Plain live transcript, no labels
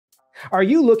Are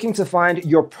you looking to find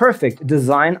your perfect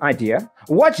design idea?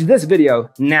 Watch this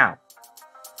video now.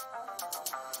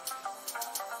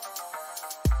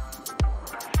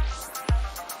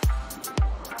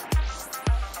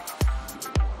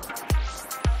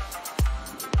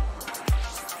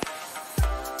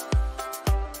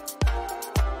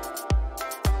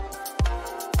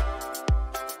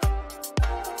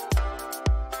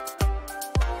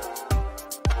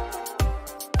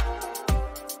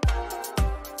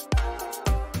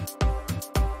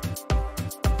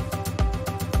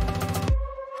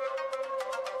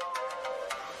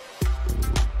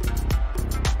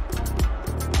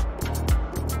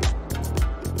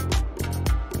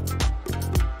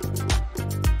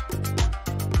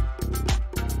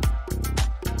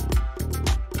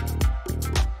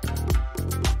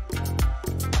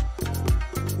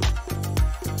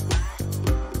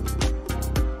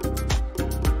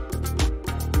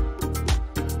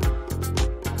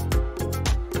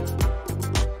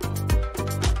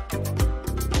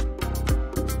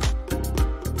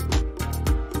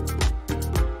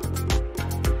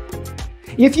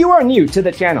 If you are new to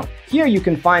the channel, here you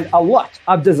can find a lot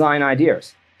of design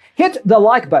ideas. Hit the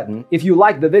like button if you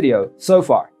like the video so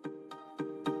far.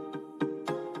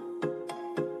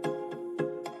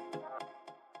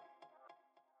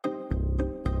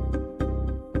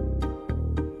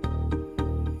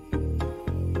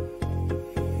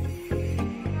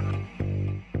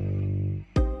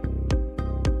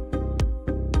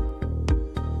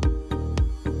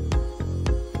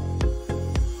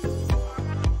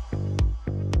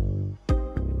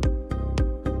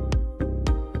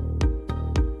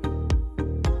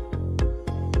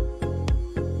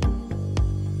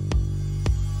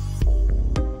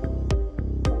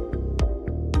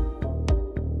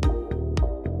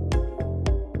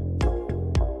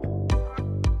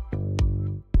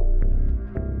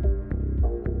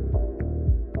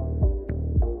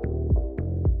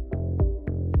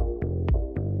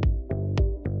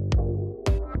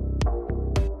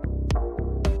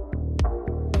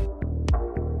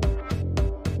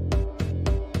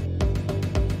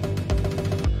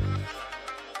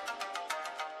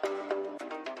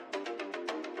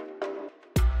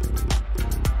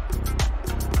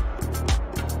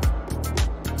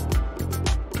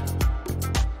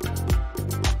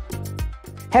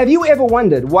 Have you ever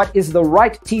wondered what is the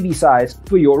right TV size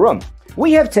for your room?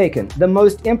 We have taken the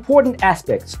most important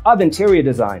aspects of interior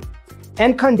design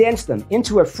and condensed them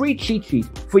into a free cheat sheet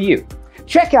for you.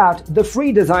 Check out the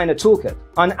free designer toolkit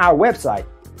on our website,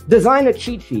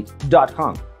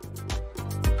 designercheatsheet.com.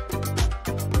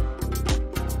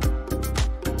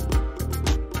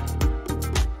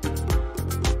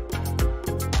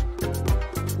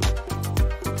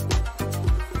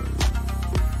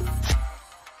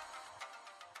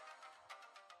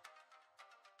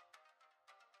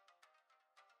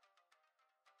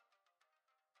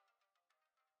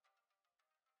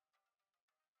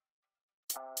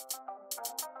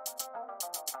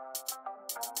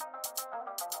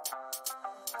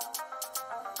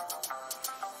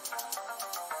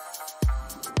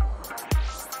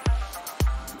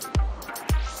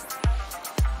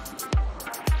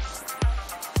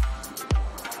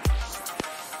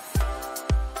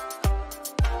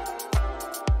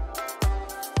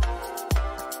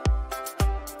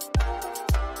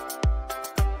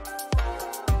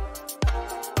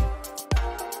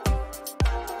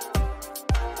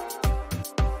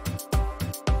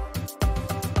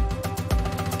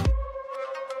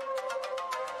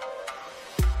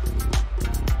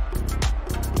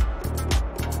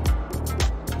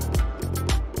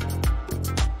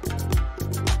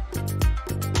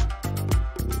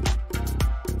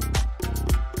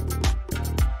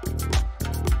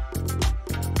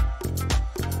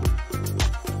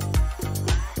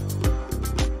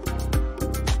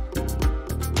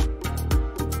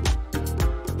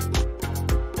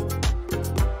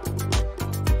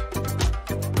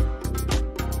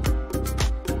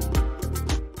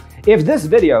 If this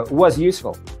video was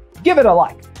useful, give it a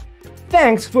like.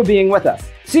 Thanks for being with us.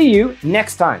 See you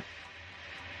next time.